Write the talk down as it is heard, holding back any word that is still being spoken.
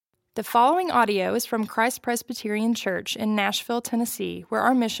The following audio is from Christ Presbyterian Church in Nashville, Tennessee, where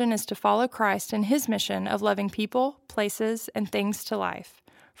our mission is to follow Christ in his mission of loving people, places, and things to life.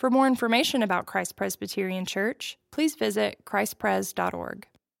 For more information about Christ Presbyterian Church, please visit christpres.org.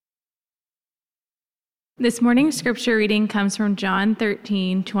 This morning's scripture reading comes from John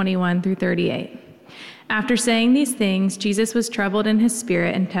 13:21 through 38. After saying these things, Jesus was troubled in his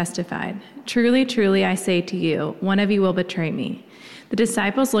spirit and testified, "Truly, truly, I say to you, one of you will betray me." The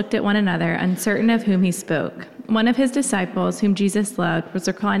disciples looked at one another, uncertain of whom he spoke. One of his disciples, whom Jesus loved, was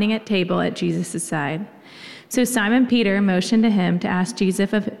reclining at table at Jesus' side. So Simon Peter motioned to him to ask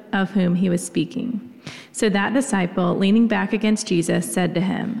Jesus of whom he was speaking. So that disciple, leaning back against Jesus, said to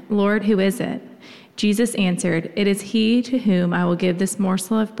him, "Lord, who is it?" Jesus answered, "It is he to whom I will give this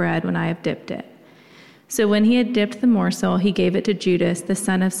morsel of bread when I have dipped it." So when he had dipped the morsel, he gave it to Judas, the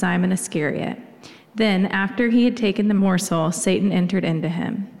son of Simon Iscariot. Then, after he had taken the morsel, Satan entered into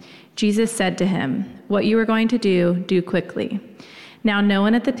him. Jesus said to him, "What you are going to do quickly." Now no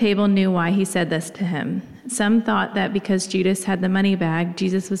one at the table knew why he said this to him. Some thought that because Judas had the money bag,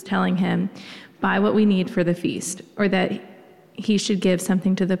 Jesus was telling him, "Buy what we need for the feast," or that he should give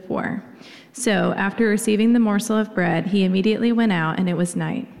something to the poor. So, after receiving the morsel of bread, he immediately went out, and it was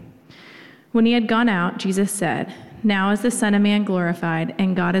night. When he had gone out, Jesus said, "Now is the Son of Man glorified,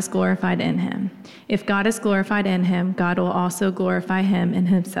 and God is glorified in him. If God is glorified in him, God will also glorify him in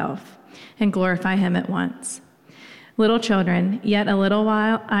himself, and glorify him at once. Little children, yet a little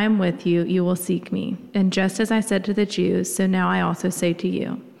while I am with you, you will seek me. And just as I said to the Jews, so now I also say to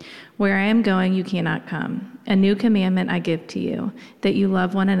you, where I am going, you cannot come. A new commandment I give to you, that you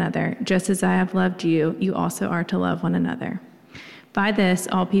love one another. Just as I have loved you, you also are to love one another. By this,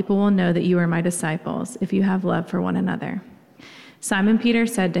 all people will know that you are my disciples, if you have love for one another." Simon Peter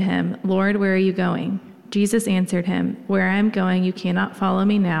said to him, "Lord, where are you going?" Jesus answered him, "Where I am going, you cannot follow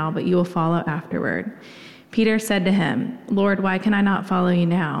me now, but you will follow afterward." Peter said to him, "Lord, why can I not follow you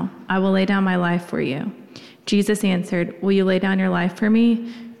now? I will lay down my life for you." Jesus answered, "Will you lay down your life for me?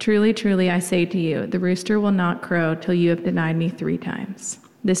 Truly, truly, I say to you, the rooster will not crow till you have denied me 3 times.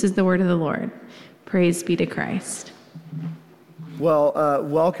 This is the word of the Lord. Praise be to Christ. Well,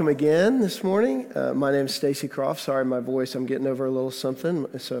 welcome again this morning. My name is Stacey Croft. Sorry, my voice, I'm getting over a little something.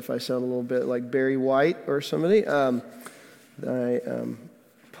 So if I sound a little bit like Barry White or somebody, I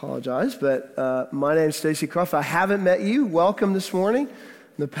apologize. But my name is Stacey Croft. I haven't met you. Welcome this morning.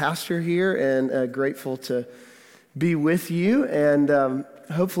 I'm the pastor here and grateful to be with you. And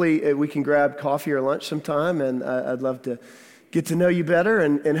hopefully we can grab coffee or lunch sometime. And I'd love to get to know you better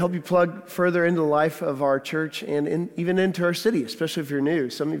and help you plug further into the life of our church and even into our city, especially if you're new.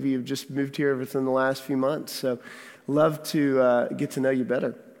 Some of you have just moved here within the last few months, so love to get to know you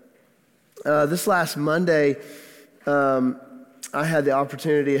better. This last Monday, I had the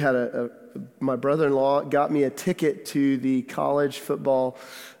opportunity, my brother-in-law got me a ticket to the college football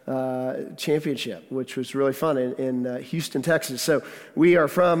championship, which was really fun in Houston, Texas. So we are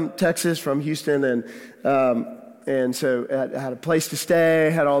from Texas, from Houston, and so I had a place to stay,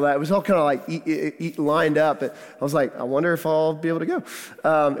 had all that. It was all kind of like lined up. I was like, I wonder if I'll be able to go.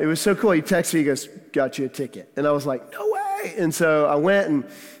 It was so cool. He texted me, he goes, "Got you a ticket." And I was like, no way. And so I went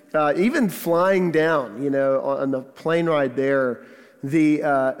and even flying down, on the plane ride there,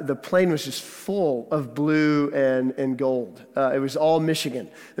 the plane was just full of blue and gold. It was all Michigan.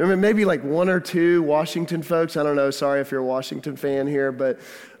 There were maybe like 1 or 2 Washington folks. I don't know. Sorry if you're a Washington fan here, but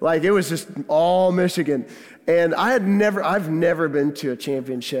like it was just all Michigan. And I've never been to a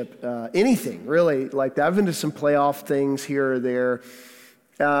championship, anything really like that. I've been to some playoff things here or there.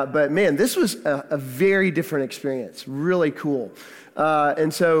 But man, this was a very different experience. Really cool.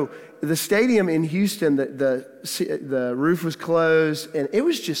 And so the stadium in Houston, the roof was closed, and it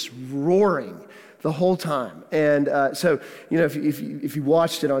was just roaring the whole time. And so, if you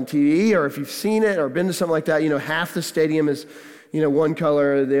watched it on TV or if you've seen it or been to something like that, half the stadium is, one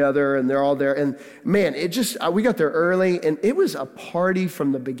color or the other, and they're all there. And man, we got there early, and it was a party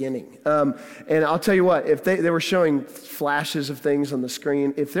from the beginning. And I'll tell you what, if they were showing flashes of things on the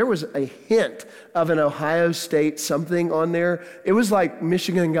screen, if there was a hint of an Ohio State something on there, it was like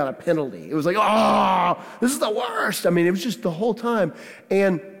Michigan got a penalty. It was like, oh, this is the worst. I mean, it was just the whole time.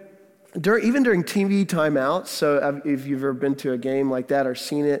 And even during TV timeouts, so if you've ever been to a game like that or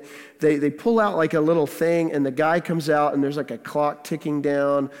seen it, they pull out like a little thing, and the guy comes out, and there's like a clock ticking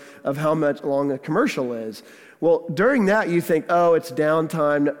down of how much long a commercial is. Well, during that, you think, oh, it's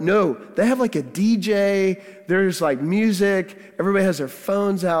downtime. No, they have like a DJ. There's like music. Everybody has their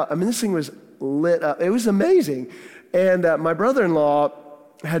phones out. I mean, this thing was lit up. It was amazing. And my brother-in-law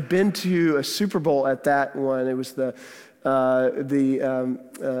had been to a Super Bowl at that one. It was the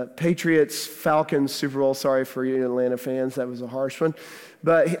Patriots Falcons Super Bowl. Sorry for you Atlanta fans, that was a harsh one.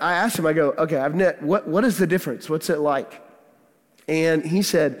 But I asked him, I go, okay, what is the difference? What's it like? And he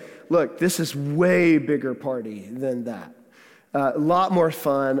said, look, this is way bigger party than that. A lot more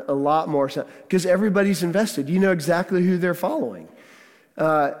fun, a lot more, because everybody's invested. You know exactly who they're following.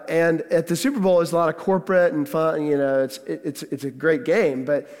 And at the Super Bowl, there's a lot of corporate and fun. You know, it's a great game.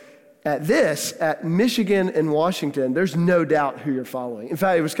 But at Michigan and Washington, there's no doubt who you're following. In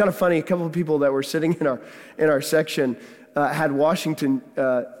fact, it was kind of funny. A couple of people that were sitting in our section had Washington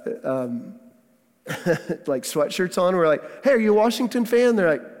like sweatshirts on. We're like, hey, are you a Washington fan? They're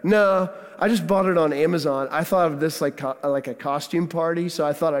like, no, I just bought it on Amazon. I thought of this like a costume party, so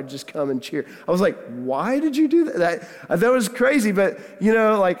I thought I'd just come and cheer. I was like, why did you do that? I thought it was crazy, but you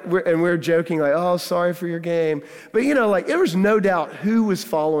know, like, we're joking like, oh, sorry for your game. But you know, like, there was no doubt who was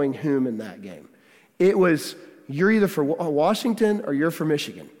following whom in that game. It was, you're either for Washington or you're for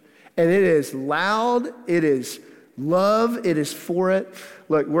Michigan. And it is loud, it is love, it is for it.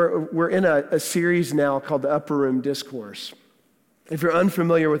 Look, we're in a series now called the Upper Room Discourse. If you're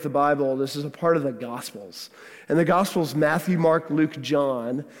unfamiliar with the Bible, this is a part of the Gospels. And the Gospels, Matthew, Mark, Luke,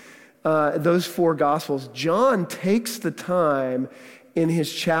 John, those four Gospels, John takes the time in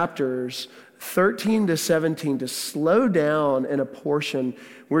his chapters 13 to 17 to slow down in a portion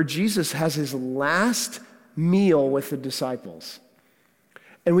where Jesus has his last meal with the disciples.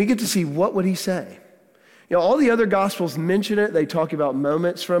 And we get to see, what would he say? You know, all the other Gospels mention it. They talk about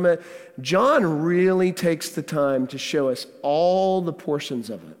moments from it. John really takes the time to show us all the portions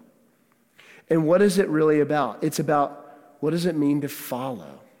of it. And what is it really about? It's about, what does it mean to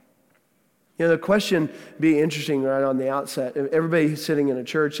follow? You know, the question be interesting right on the outset. Everybody sitting in a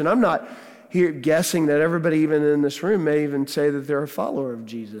church, and I'm not here guessing that everybody even in this room may even say that they're a follower of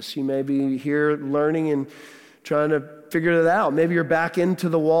Jesus. You may be here learning and trying to figure it out. Maybe you're back into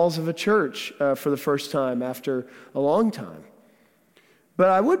the walls of a church for the first time after a long time. But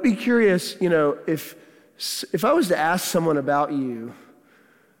I would be curious, you know, if I was to ask someone about you,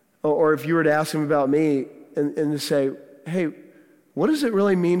 or if you were to ask them about me, and to say, hey, what does it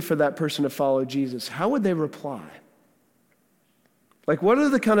really mean for that person to follow Jesus? How would they reply? Like, what are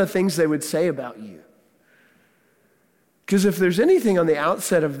the kind of things they would say about you? Because if there's anything on the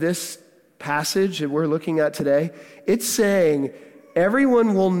outset of this passage that we're looking at today, it's saying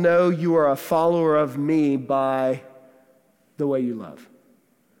everyone will know you are a follower of me by the way you love.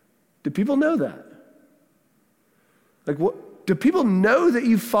 Do people know that? Like, what do people know that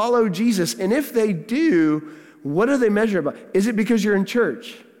you follow Jesus? And if they do, what do they measure by? Is it because you're in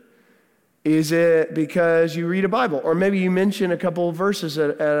church? Is it because you read a Bible? Or maybe you mention a couple of verses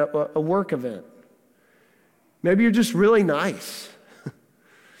at a work event. Maybe you're just really nice.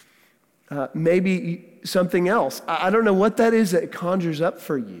 Maybe something else. I don't know what that is that conjures up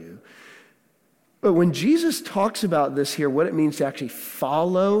for you. But when Jesus talks about this here, what it means to actually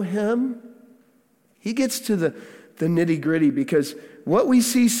follow him, he gets to the nitty-gritty, because what we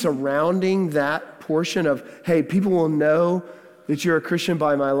see surrounding that portion of, hey, people will know that you're a Christian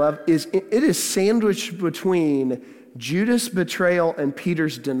by my love, it is sandwiched between Judas' betrayal and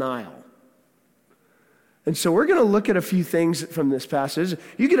Peter's denial. And so we're going to look at a few things from this passage.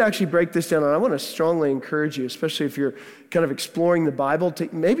 You could actually break this down, and I want to strongly encourage you, especially if you're kind of exploring the Bible, to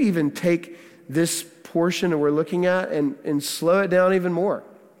maybe even take this portion that we're looking at and slow it down even more.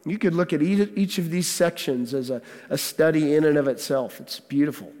 You could look at each of these sections as a study in and of itself. It's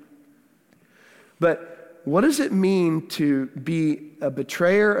beautiful. But what does it mean to be a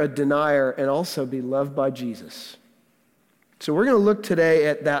betrayer, a denier, and also be loved by Jesus? So we're going to look today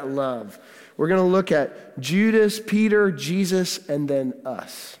at that love. We're going to look at Judas, Peter, Jesus, and then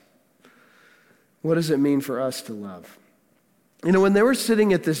us. What does it mean for us to love? You know, when they were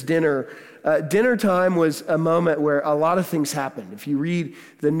sitting at this dinner time was a moment where a lot of things happened. If you read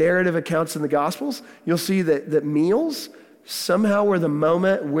the narrative accounts in the Gospels, you'll see that meals somehow were the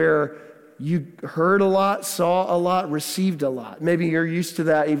moment where you heard a lot, saw a lot, received a lot. Maybe you're used to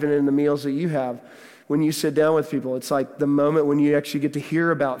that even in the meals that you have. When you sit down with people, it's like the moment when you actually get to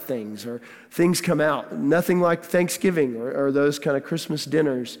hear about things or things come out. Nothing like Thanksgiving or those kind of Christmas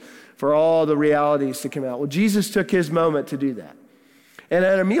dinners for all the realities to come out. Well, Jesus took his moment to do that. And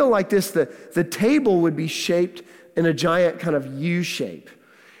at a meal like this, the table would be shaped in a giant kind of U shape.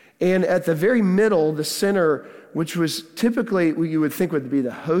 And at the very middle, the center, which was typically what you would think would be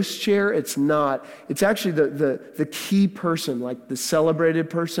the host chair, it's not. It's actually the key person, like the celebrated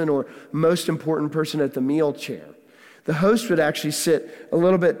person or most important person at the meal chair. The host would actually sit a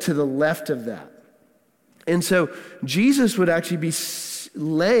little bit to the left of that. And so Jesus would actually be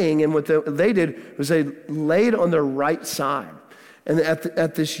laying, and what they did was they laid on their right side and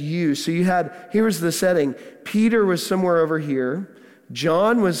at this U. So here was the setting. Peter was somewhere over here.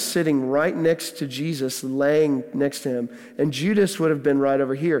 John was sitting right next to Jesus, laying next to him, and Judas would have been right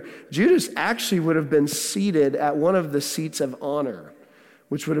over here. Judas actually would have been seated at one of the seats of honor,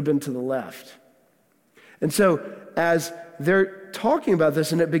 which would have been to the left. And so as they're talking about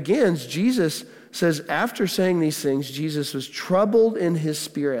this, and it begins, Jesus says, after saying these things, Jesus was troubled in his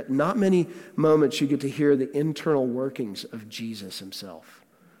spirit. Not many moments you get to hear the internal workings of Jesus himself,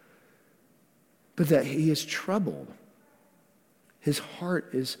 but that he is troubled. His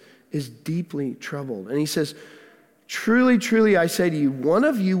heart is deeply troubled. And he says, truly, truly, I say to you, one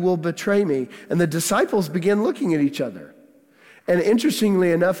of you will betray me. And the disciples begin looking at each other. And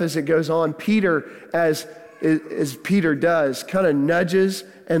interestingly enough, as it goes on, Peter, as Peter does, kind of nudges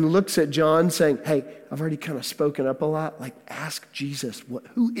and looks at John saying, hey, I've already kind of spoken up a lot. Like, ask Jesus,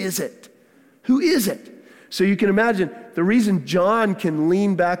 who is it? Who is it? So you can imagine the reason John can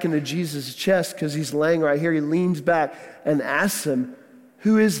lean back into Jesus' chest, because he's laying right here, he leans back and asks him,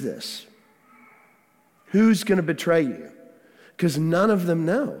 who is this? Who's going to betray you? Because none of them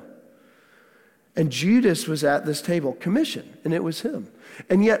know. And Judas was at this table, commissioned, and it was him.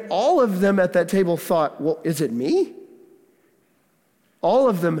 And yet all of them at that table thought, well, is it me? All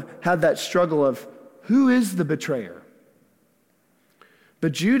of them had that struggle of, who is the betrayer?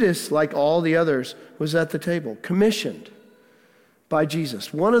 But Judas, like all the others, was at the table, commissioned by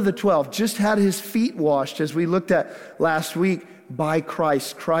Jesus. One of the 12 just had his feet washed, as we looked at last week, by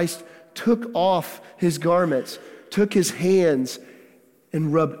Christ. Christ took off his garments, took his hands,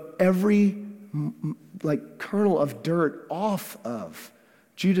 and rubbed every kernel of dirt off of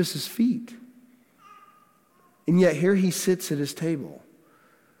Judas's feet. And yet here he sits at his table.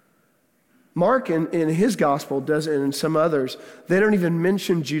 Mark in his gospel does, and in some others, they don't even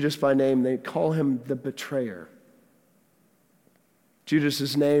mention Judas by name. They call him the betrayer.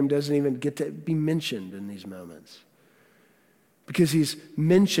 Judas's name doesn't even get to be mentioned in these moments, because he's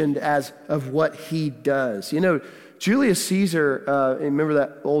mentioned as of what he does. You know, Julius Caesar, remember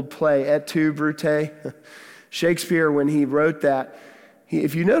that old play, Et tu, Brute? Shakespeare, when he wrote that,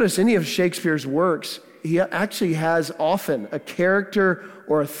 if you notice any of Shakespeare's works, he actually has often a character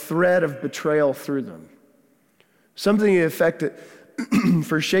or a thread of betrayal through them. Something to the effect that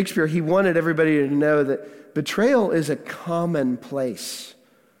for Shakespeare, he wanted everybody to know that betrayal is a commonplace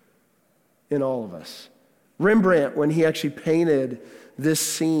in all of us. Rembrandt, when he actually painted this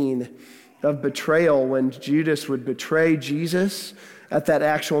scene of betrayal, when Judas would betray Jesus at that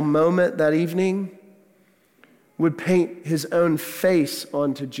actual moment that evening, would paint his own face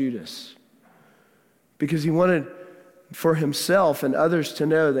onto Judas, because he wanted for himself and others to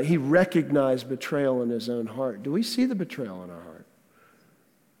know that he recognized betrayal in his own heart. Do we see the betrayal in our heart?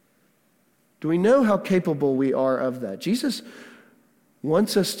 Do we know how capable we are of that? Jesus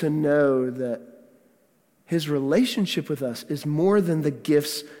wants us to know that his relationship with us is more than the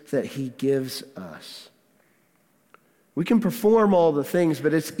gifts that he gives us. We can perform all the things,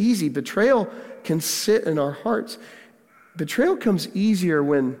 but it's easy. Betrayal can sit in our hearts. Betrayal comes easier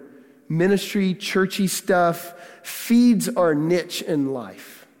when ministry, churchy stuff feeds our niche in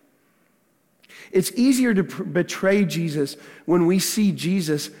life. It's easier to betray Jesus when we see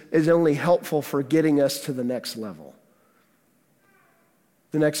Jesus as only helpful for getting us to the next level,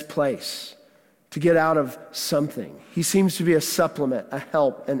 the next place, to get out of something. He seems to be a supplement, a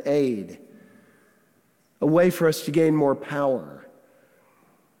help, an aid, a way for us to gain more power.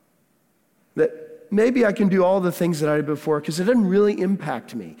 That maybe I can do all the things that I did before because it doesn't really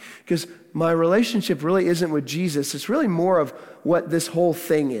impact me, because my relationship really isn't with Jesus. It's really more of what this whole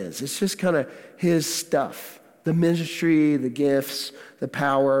thing is. It's just kind of his stuff, the ministry, the gifts, the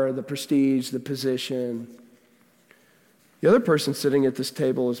power, the prestige, the position. The other person sitting at this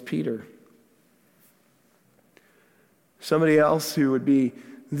table is Peter. Somebody else who would be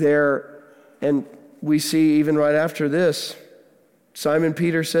there, and we see even right after this, Simon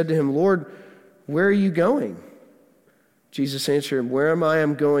Peter said to him, "Lord, where are you going?" Jesus answered him, "Where I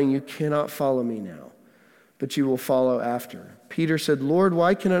am going, you cannot follow me now, but you will follow after." Peter said, "Lord,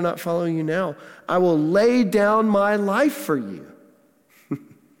 why can I not follow you now? I will lay down my life for you."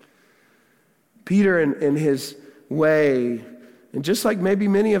 Peter, in his way, and just like maybe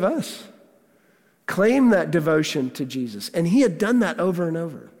many of us, claimed that devotion to Jesus, and he had done that over and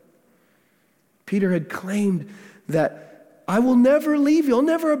over. Peter had claimed that, "I will never leave you, I'll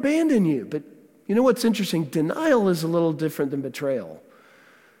never abandon you." But you know what's interesting? Denial is a little different than betrayal.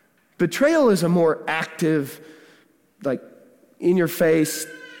 Betrayal is a more active, like in your face,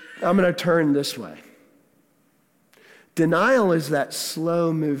 I'm going to turn this way. Denial is that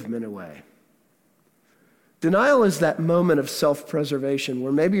slow movement away. Denial is that moment of self-preservation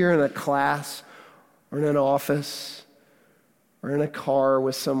where maybe you're in a class or in an office or in a car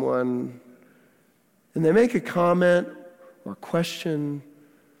with someone and they make a comment or a question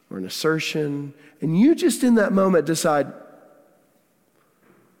or an assertion, and you just in that moment decide,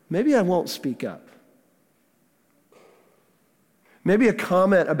 maybe I won't speak up. Maybe a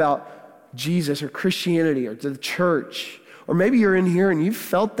comment about Jesus or Christianity or the church, or maybe you're in here and you've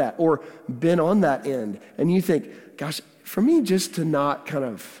felt that or been on that end, and you think, gosh, for me just to not kind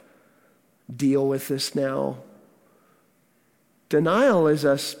of deal with this now. Denial is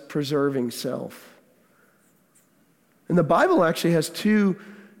us preserving self. And the Bible actually has two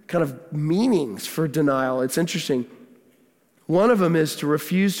kind of meanings for denial. It's interesting. One of them is to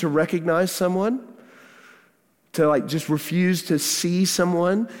refuse to recognize someone, to just refuse to see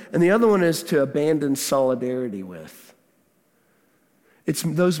someone. And the other one is to abandon solidarity with. It's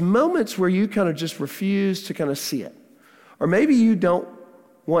those moments where you kind of just refuse to kind of see it. Or maybe you don't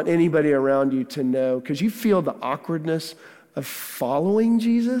want anybody around you to know because you feel the awkwardness of following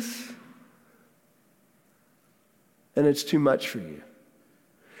Jesus. And it's too much for you.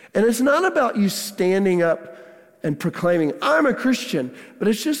 And it's not about you standing up and proclaiming, I'm a Christian, but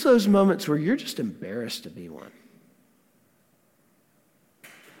it's just those moments where you're just embarrassed to be one.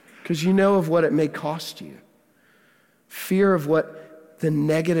 Because you know of what it may cost you. Fear of what the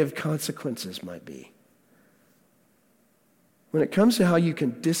negative consequences might be. When it comes to how you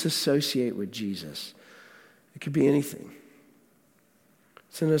can disassociate with Jesus, it could be anything.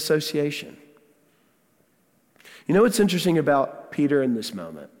 It's an association. You know what's interesting about Peter in this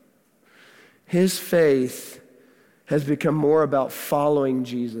moment? His faith has become more about following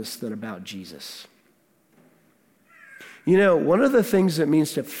Jesus than about Jesus. You know, one of the things it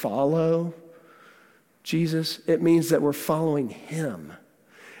means to follow Jesus, it means that we're following him.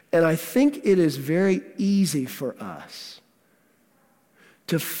 And I think it is very easy for us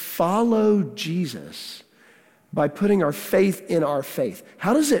to follow Jesus by putting our faith in our faith.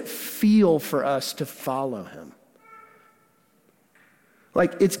 How does it feel for us to follow him?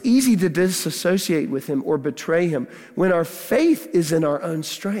 It's easy to disassociate with him or betray him when our faith is in our own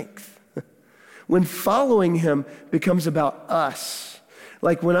strength. When following him becomes about us.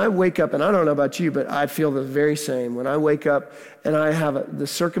 When I wake up, and I don't know about you, but I feel the very same. When I wake up and the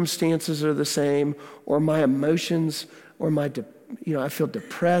circumstances are the same, or my emotions, or I feel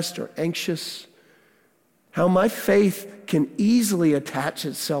depressed or anxious, how my faith can easily attach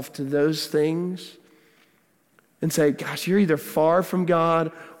itself to those things and say, gosh, you're either far from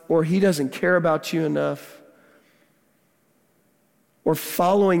God or he doesn't care about you enough, or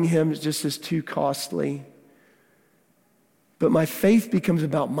following him just is too costly. But my faith becomes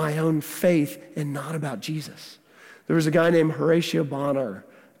about my own faith and not about Jesus. There was a guy named Horatio Bonner,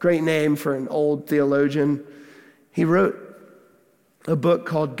 great name for an old theologian. He wrote a book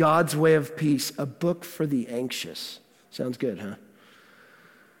called God's Way of Peace, a book for the anxious. Sounds good, huh?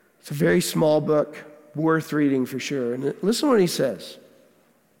 It's a very small book, worth reading for sure. And listen to what he says.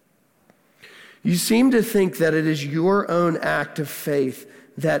 You seem to think that it is your own act of faith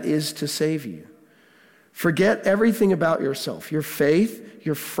that is to save you. Forget everything about yourself, your faith,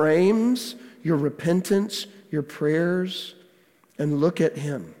 your frames, your repentance, your prayers, and look at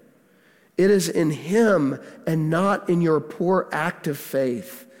him. It is in him and not in your poor act of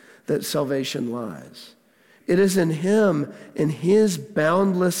faith that salvation lies. It is in him, in his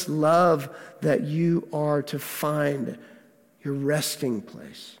boundless love, that you are to find your resting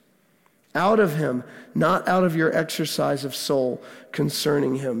place. Out of him, not out of your exercise of soul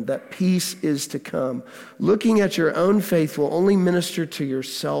concerning him, that peace is to come. Looking at your own faith will only minister to your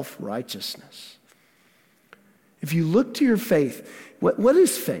self-righteousness. If you look to your faith, what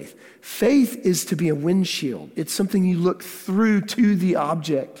is faith? Faith is to be a windshield. It's something you look through to the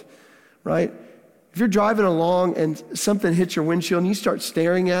object, right? If you're driving along and something hits your windshield and you start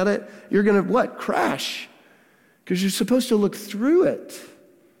staring at it, you're going to crash. Because you're supposed to look through it.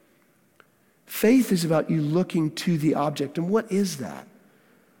 Faith is about you looking to the object. And what is that?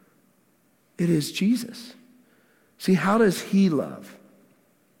 It is Jesus. See, how does he love?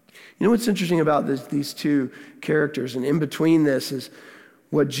 You know what's interesting about these two characters, and in between this is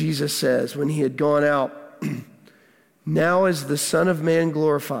what Jesus says when he had gone out. Now is the Son of Man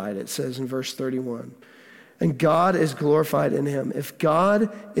glorified, it says in verse 31. And God is glorified in him. If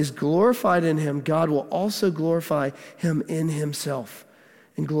God is glorified in him, God will also glorify him in himself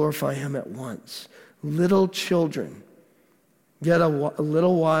and glorify him at once. Little children, yet a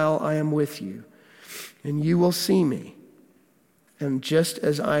little while I am with you, and you will see me, And just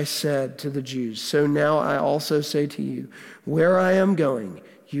as I said to the Jews, so now I also say to you, where I am going,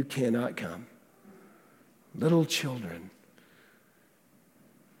 you cannot come. Little children,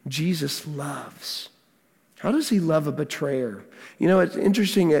 Jesus loves. How does he love a betrayer? You know, it's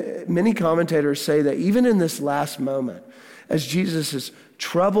interesting. Many commentators say that even in this last moment, as Jesus is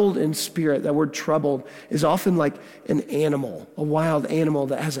troubled in spirit, that word troubled is often like an animal, a wild animal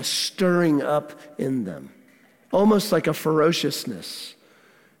that has a stirring up in them. Almost like a ferociousness,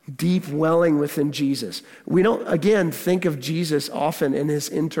 deep welling within Jesus. We don't, again, think of Jesus often in his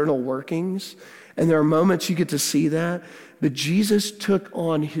internal workings, and there are moments you get to see that, but Jesus took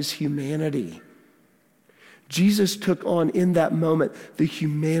on his humanity. Jesus took on in that moment the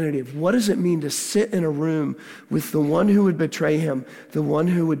humanity of what does it mean to sit in a room with the one who would betray him, the one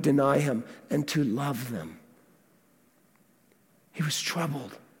who would deny him, and to love them. He was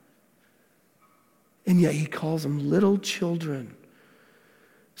troubled. And yet he calls them little children.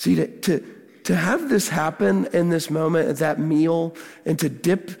 See, to have this happen in this moment at that meal and to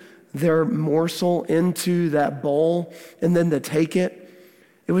dip their morsel into that bowl and then to take it,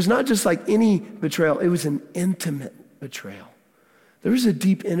 it was not just like any betrayal, it was an intimate betrayal. There was a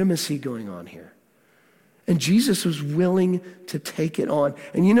deep intimacy going on here. And Jesus was willing to take it on.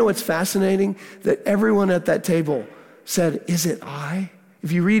 And you know what's fascinating? That everyone at that table said, "Is it I?"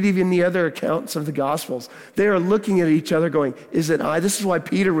 If you read even the other accounts of the Gospels, they are looking at each other going, "Is it I?" This is why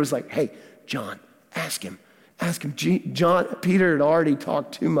Peter was like, "Hey, John, ask him. Ask him." Peter had already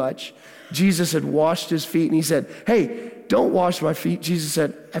talked too much. Jesus had washed his feet, and he said, "Hey, don't wash my feet." Jesus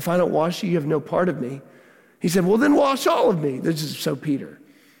said, "If I don't wash you have no part of me." He said, "Well, then wash all of me." This is so Peter.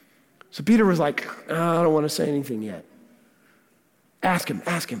 So Peter was like, "I don't want to say anything yet." Ask him.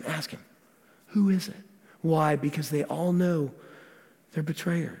 Who is it? Why? Because they all know they're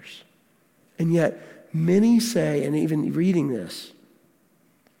betrayers. And yet, many say, and even reading this,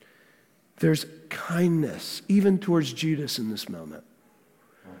 there's kindness, even towards Judas in this moment.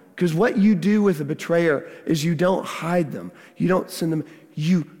 Because what you do with a betrayer is you don't hide them. You don't send them,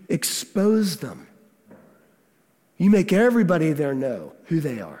 you expose them. You make everybody there know who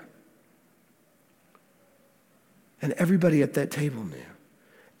they are. And everybody at that table knew.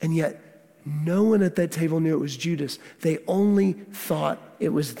 And yet, no one at that table knew it was Judas. They only thought it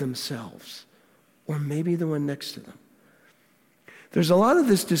was themselves, or maybe the one next to them. There's a lot of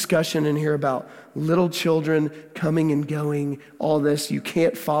this discussion in here about little children coming and going, all this, you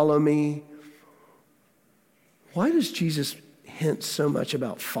can't follow me. Why does Jesus hint so much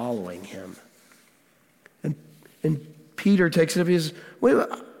about following him? And Peter takes it up, he says, "Wait,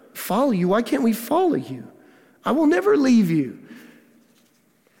 follow you? Why can't we follow you? I will never leave you."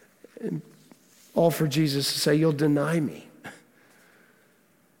 And all for Jesus to say, "You'll deny me."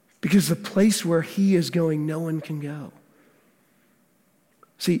 Because the place where he is going, no one can go.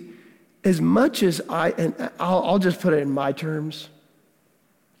 See, as much as I'll just put it in my terms,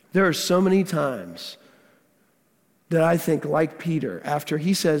 there are so many times that I think, like Peter, after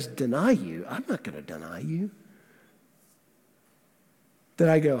he says, "Deny you," I'm not going to deny you. That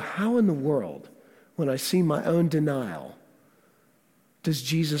I go, how in the world, when I see my own denial, does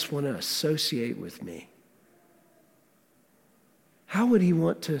Jesus want to associate with me? How would he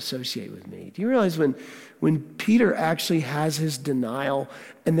want to associate with me? Do you realize when Peter actually has his denial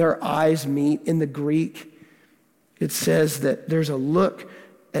and their eyes meet in the Greek, it says that there's a look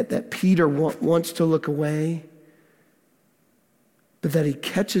that Peter wants to look away, but that he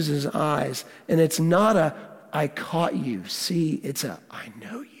catches his eyes, and it's not a, "I caught you." See, it's a, "I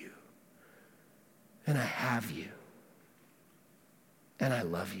know you, and I have you, and I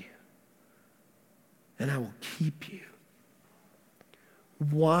love you, and I will keep you."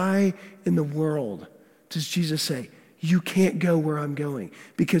 Why in the world does Jesus say, "You can't go where I'm going"?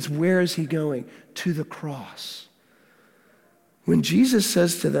 Because where is he going? To the cross. When Jesus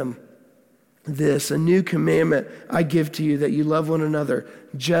says to them this, "A new commandment I give to you, that you love one another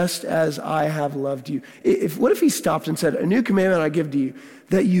just as I have loved you." What if he stopped and said, "A new commandment I give to you,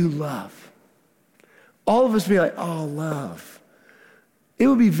 that you love"? All of us would be like, "Oh, love." It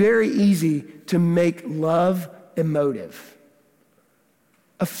would be very easy to make love emotive.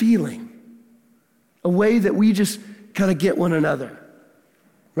 A feeling, a way that we just kind of get one another,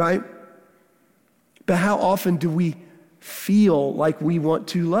 right? But how often do we feel like we want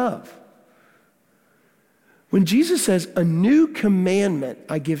to love? When Jesus says, "A new commandment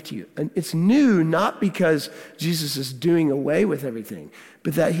I give to you," and it's new not because Jesus is doing away with everything,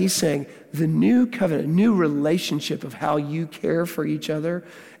 but that he's saying the new covenant, a new relationship of how you care for each other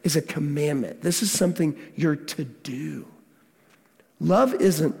is a commandment. This is something you're to do. Love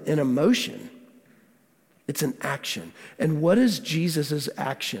isn't an emotion. It's an action. And what is Jesus'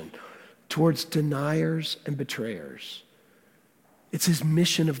 action towards deniers and betrayers? It's his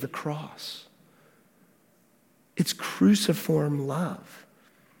mission of the cross. It's cruciform love.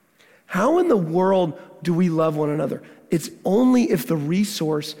 How in the world do we love one another? It's only if the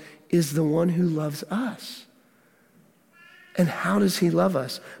resource is the one who loves us. And how does he love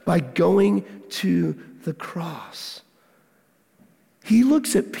us? By going to the cross. He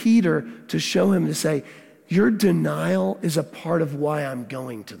looks at Peter to show him, to say, your denial is a part of why I'm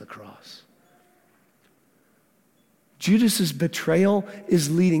going to the cross. Judas's betrayal is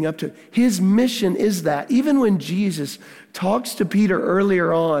leading up to it. His mission is that. Even when Jesus talks to Peter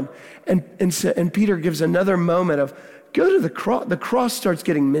earlier on, and Peter gives another moment of, go to the cross starts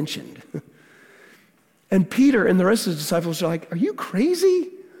getting mentioned. And Peter and the rest of the disciples are like, are you crazy?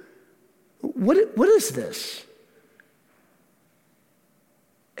 What is this?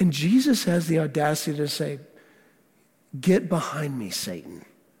 And Jesus has the audacity to say, get behind me, Satan,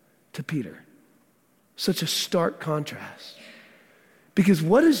 to Peter. Such a stark contrast. Because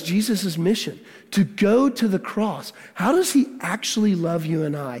what is Jesus' mission? To go to the cross. How does he actually love you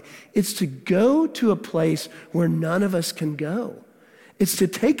and I? It's to go to a place where none of us can go. It's to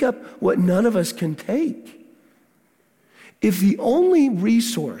take up what none of us can take. If the only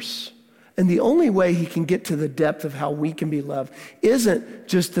resource and the only way he can get to the depth of how we can be loved isn't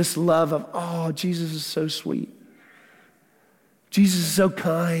just this love of, oh, Jesus is so sweet. Jesus is so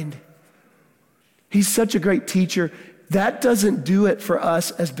kind. He's such a great teacher. That doesn't do it for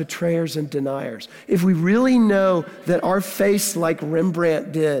us as betrayers and deniers. If we really know that our face, like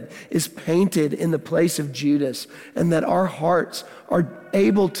Rembrandt did, is painted in the place of Judas, and that our hearts are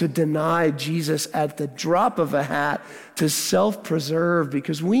able to deny Jesus at the drop of a hat, to self-preserve,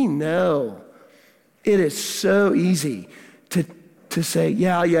 because we know it is so easy to say,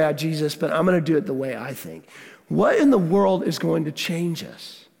 yeah, Jesus, but I'm going to do it the way I think. What in the world is going to change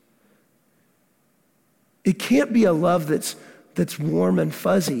us? It can't be a love that's warm and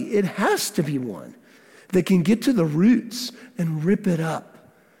fuzzy. It has to be one that can get to the roots and rip it up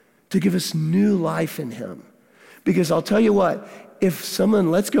to give us new life in him. Because I'll tell you what,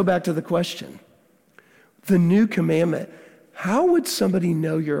 let's go back to the question. The new commandment, how would somebody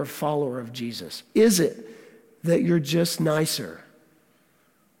know you're a follower of Jesus? Is it that you're just nicer?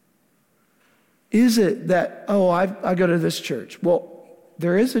 Is it that, I go to this church? Well,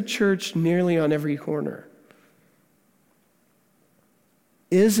 there is a church nearly on every corner.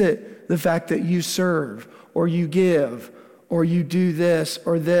 Is it the fact that you serve or you give or you do this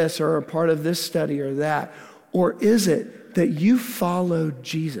or are a part of this study or that? Or is it that you follow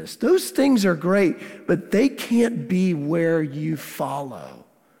Jesus? Those things are great, but they can't be where you follow.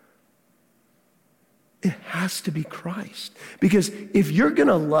 It has to be Christ. Because if you're going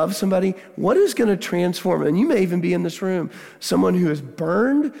to love somebody, what is going to transform? And you may even be in this room. Someone who is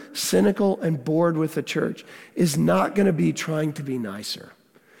burned, cynical, and bored with the church is not going to be trying to be nicer.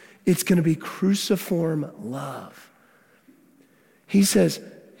 It's going to be cruciform love. He says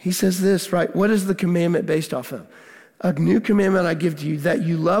this, right? What is the commandment based off of? A new commandment I give to you, that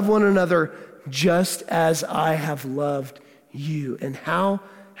you love one another just as I have loved you. And how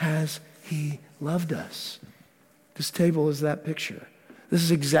has he loved us? This table is that picture. This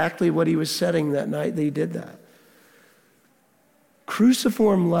is exactly what he was setting that night that he did that.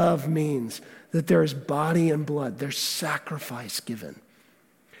 Cruciform love means that there is body and blood. There's sacrifice given.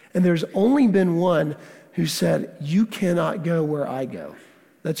 And there's only been one who said, you cannot go where I go.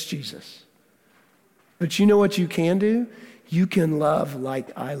 That's Jesus. But you know what you can do? You can love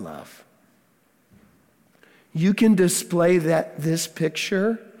like I love. You can display this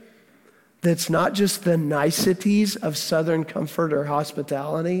picture that's not just the niceties of Southern comfort or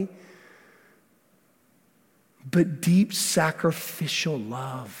hospitality, but deep sacrificial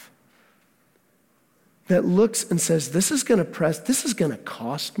love that looks and says, this is going to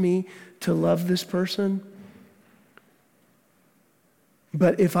cost me to love this person.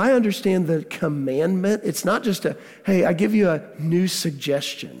 But if I understand the commandment, it's not just hey, I give you a new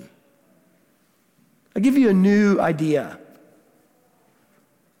suggestion. I give you a new idea.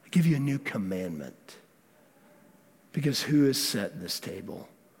 I give you a new commandment. Because who has set this table?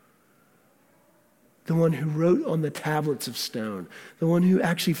 The one who wrote on the tablets of stone, the one who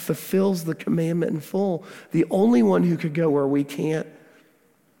actually fulfills the commandment in full, the only one who could go where we can't,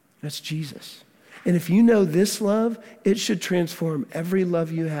 that's Jesus. And if you know this love, it should transform every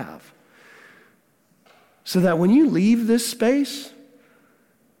love you have. So that when you leave this space,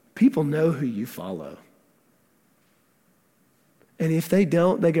 people know who you follow. And if they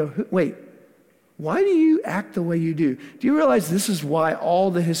don't, they go, wait, why do you act the way you do? Do you realize this is why all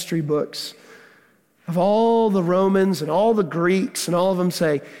the history books of all the Romans and all the Greeks, and all of them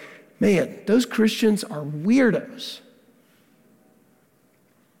say, man, those Christians are weirdos.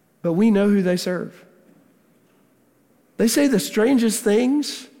 But we know who they serve. They say the strangest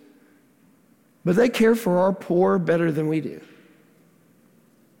things, but they care for our poor better than we do.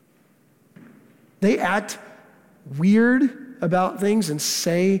 They act weird about things and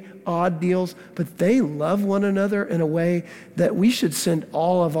say odd deals, but they love one another in a way that we should send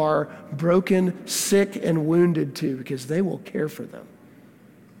all of our broken, sick, and wounded to, because they will care for them.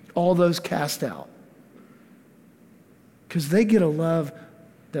 All those cast out. Because they get a love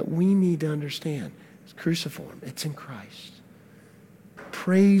that we need to understand. It's cruciform. It's in Christ.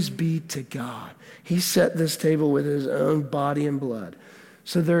 Praise be to God. He set this table with his own body and blood.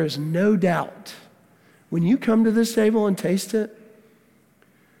 So there is no doubt when you come to this table and taste it,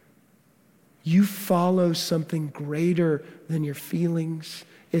 you follow something greater than your feelings.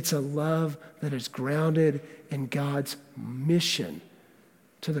 It's a love that is grounded in God's mission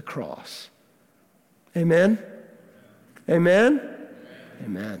to the cross. Amen? Amen?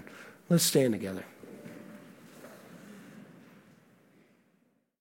 Amen. Let's stand together.